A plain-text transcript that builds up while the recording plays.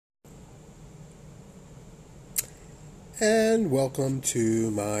And welcome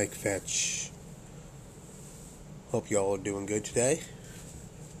to Mike Fetch. Hope you all are doing good today.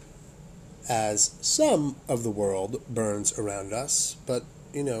 As some of the world burns around us, but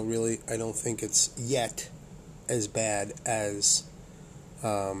really, I don't think it's yet as bad as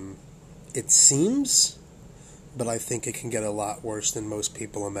it seems. But I think it can get a lot worse than most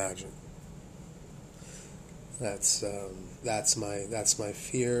people imagine. That's my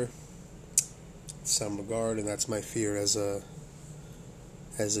fear. In some regard, and that's my fear as a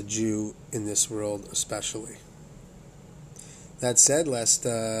Jew in this world, especially. That said, last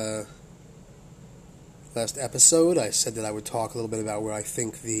episode, I said that I would talk a little bit about where I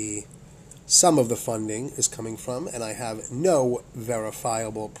think some of the funding is coming from, and I have no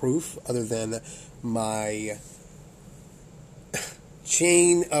verifiable proof other than my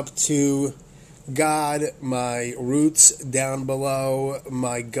chain up to God, my roots down below,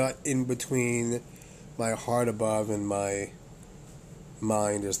 my gut in between, my heart above, and my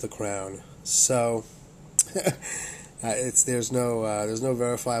mind is the crown. So there's no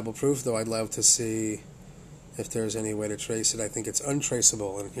verifiable proof, though I'd love to see if there's any way to trace it. I think it's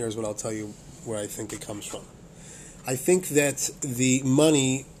untraceable, and here's what I'll tell you where I think it comes from. I think that the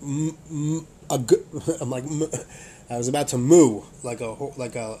money, I was about to moo like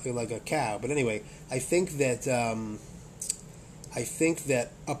a cow, but anyway, I think that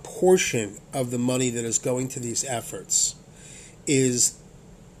a portion of the money that is going to these efforts is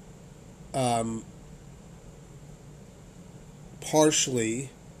partially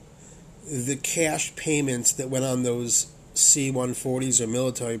the cash payments that went on those C-140s or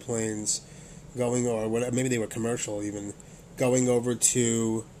military planes going, or whatever, maybe they were commercial even, going over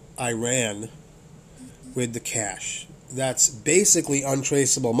to Iran with the cash. That's basically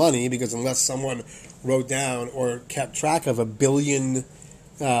untraceable money, because unless someone wrote down or kept track of $1 billion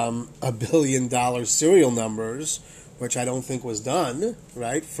serial numbers, which I don't think was done,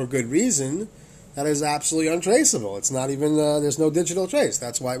 right, for good reason, that is absolutely untraceable. It's not even, there's no digital trace.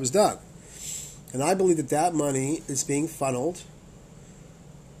 That's why it was done. And I believe that money is being funneled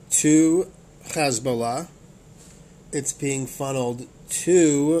to Hezbollah. It's being funneled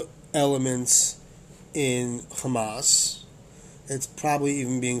to elements in Hamas. It's probably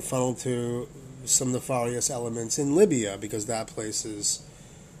even being funneled to some nefarious elements in Libya, because that place is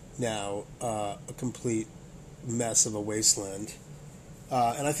now a complete mess of a wasteland.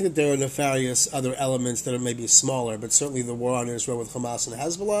 And I think that there are nefarious other elements that are maybe smaller, but certainly the war on Israel with Hamas and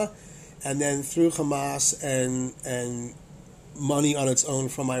Hezbollah, and then through Hamas and money on its own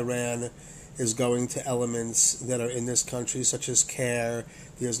from Iran is going to elements that are in this country, such as CARE,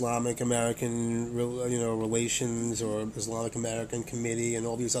 the Islamic American Relations, or Islamic American Committee, and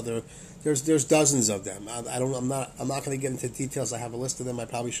all these other. There's dozens of them. I'm not going to get into details. I have a list of them. I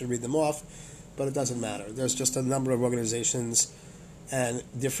probably should read them off, but it doesn't matter. There's just a number of organizations and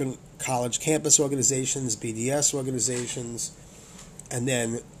different college campus organizations, BDS organizations, and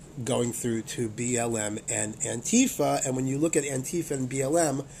then going through to BLM and Antifa. And when you look at Antifa and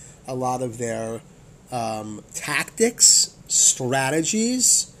BLM, a lot of their tactics,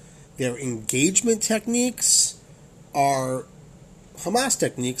 strategies, their engagement techniques are Hamas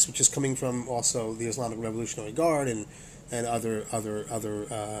techniques, which is coming from also the Islamic Revolutionary Guard and other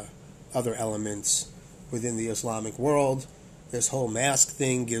elements within the Islamic world. This whole mask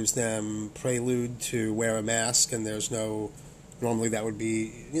thing gives them prelude to wear a mask, and there's no. Normally that would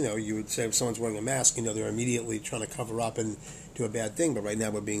be, you would say if someone's wearing a mask, they're immediately trying to cover up and do a bad thing. But right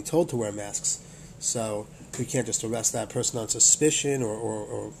now we're being told to wear masks. So we can't just arrest that person on suspicion,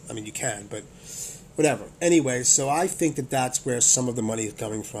 or I mean, you can, but whatever. Anyway, so I think that that's where some of the money is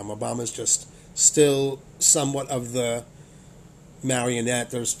coming from. Obama's just still somewhat of the marionette.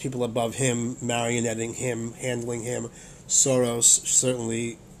 There's people above him marionetting him, handling him. Soros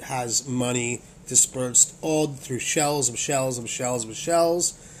certainly has money dispersed all through shells.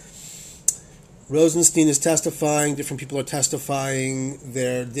 Rosenstein is testifying. Different people are testifying.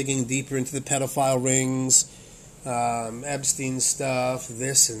 They're digging deeper into the pedophile rings, Epstein stuff,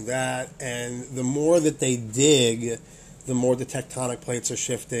 this and that. And the more that they dig, the more the tectonic plates are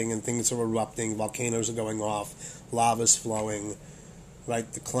shifting and things are erupting. Volcanoes are going off. Lava's flowing. Right,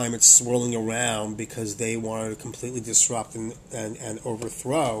 the climate's swirling around because they want to completely disrupt and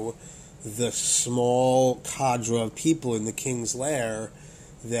overthrow the small cadre of people in the king's lair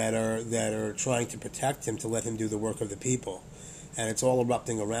that are trying to protect him, to let him do the work of the people. And it's all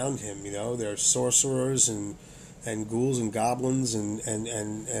erupting around him. There are sorcerers and ghouls and goblins and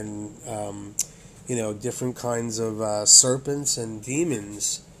different kinds of serpents and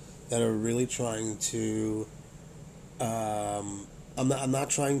demons that are really trying to I'm not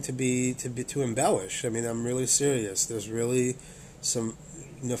trying to embellish. I mean, I'm really serious. There's really some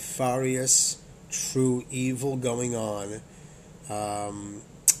nefarious, true evil going on,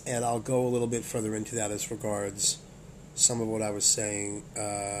 and I'll go a little bit further into that as regards some of what I was saying,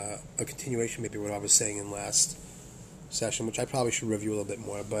 a continuation maybe what I was saying in last session, which I probably should review a little bit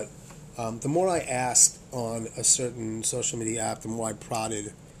more. But the more I asked on a certain social media app, the more I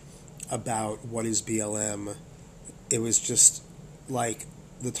prodded about what is BLM. It was just like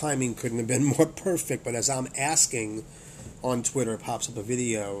the timing couldn't have been more perfect. But as I'm asking on Twitter, pops up a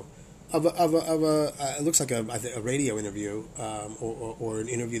video of a it looks like a radio interview, or an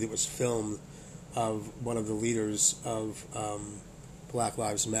interview that was filmed of one of the leaders of Black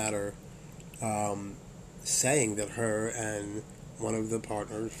Lives Matter, saying that her and one of the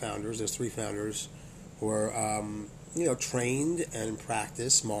founders, there's three founders, were trained and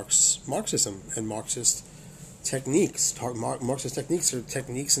practiced Marxism and Marxist techniques. Marxist techniques are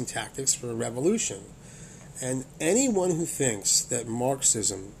techniques and tactics for a revolution. And anyone who thinks that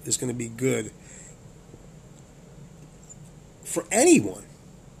Marxism is going to be good for anyone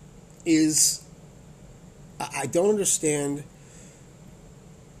is, I don't understand.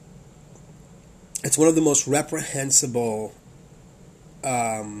 It's one of the most reprehensible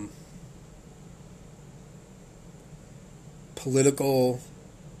political,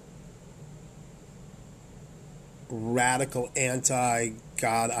 radical,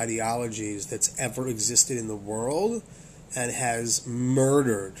 anti-God ideologies that's ever existed in the world, and has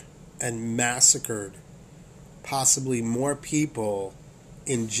murdered and massacred possibly more people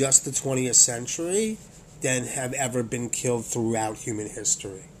in just the 20th century than have ever been killed throughout human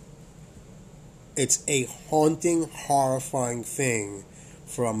history. It's a haunting, horrifying thing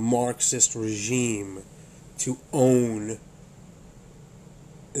for a Marxist regime to own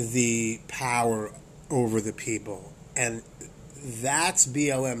the power over the people. And that's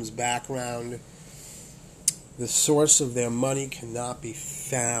BLM's background. The source of their money cannot be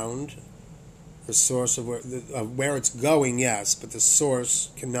found. The source of where it's going, yes, but the source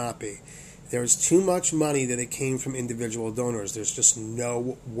cannot be. There's too much money that it came from individual donors. There's just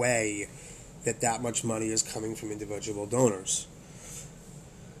no way that much money is coming from individual donors.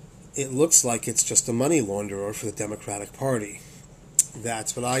 It looks like it's just a money launderer for the Democratic Party.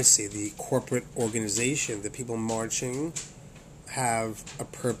 That's what I see. The corporate organization, the people marching, have a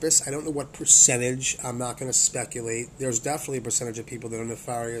purpose. I don't know what percentage. I'm not going to speculate. There's definitely a percentage of people that are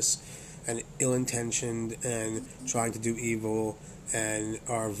nefarious and ill-intentioned and trying to do evil and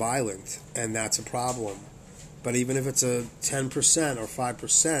are violent, and that's a problem. But even if it's a 10% or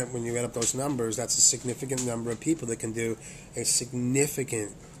 5%, when you add up those numbers, that's a significant number of people that can do a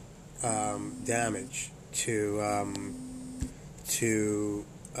significant damage to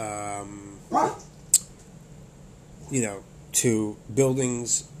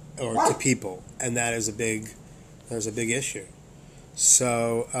buildings or to people, and there's a big issue.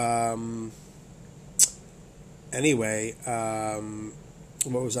 So anyway,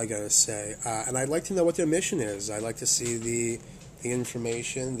 what was I going to say? And I'd like to know what their mission is. I'd like to see the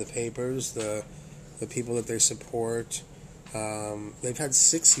information, the papers, the people that they support. They've had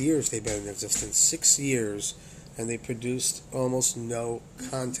 6 years they've been in existence, 6 years, and they produced almost no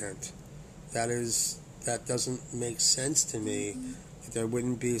content. That doesn't make sense to me. There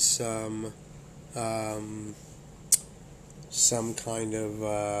wouldn't be some kind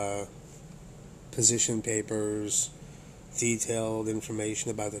of position papers, detailed information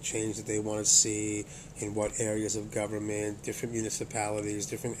about the change that they want to see in what areas of government, different municipalities,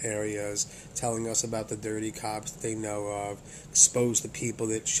 different areas, telling us about the dirty cops that they know of, expose the people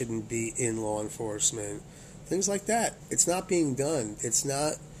that shouldn't be in law enforcement, things like that. It's not being done. It's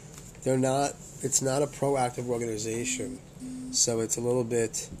not a proactive organization. So it's a little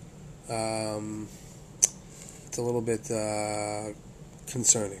bit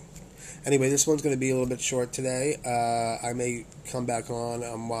concerning. Anyway, this one's going to be a little bit short today. I may come back on.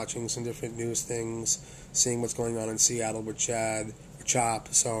 I'm watching some different news things, seeing what's going on in Seattle with Chop.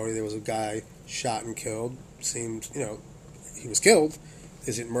 Sorry, there was a guy shot and killed. Seems, he was killed.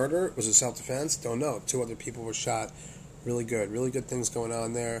 Is it murder? Was it self-defense? Don't know. 2 other people were shot. Really good things going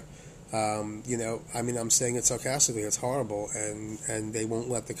on there. I'm saying it sarcastically. It's horrible, and they won't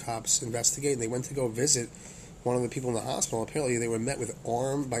let the cops investigate. And they went to go visit one of the people in the hospital. Apparently, they were met with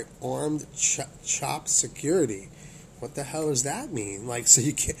armed Chop security. What the hell does that mean? So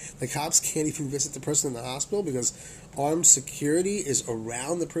the cops can't even visit the person in the hospital because armed security is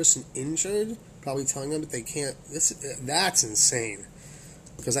around the person injured, probably telling them that they can't. That's insane.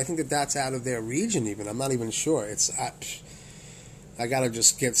 Because I think that's out of their region. Even I'm not even sure. I gotta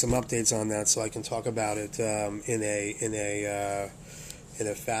just get some updates on that so I can talk about it in a in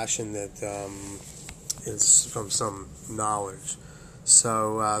a fashion that is from some knowledge.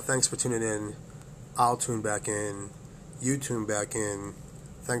 So thanks for tuning in. I'll tune back in. You tune back in.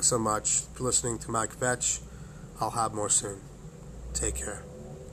 Thanks so much for listening to Mike Fetch. I'll have more soon. Take care.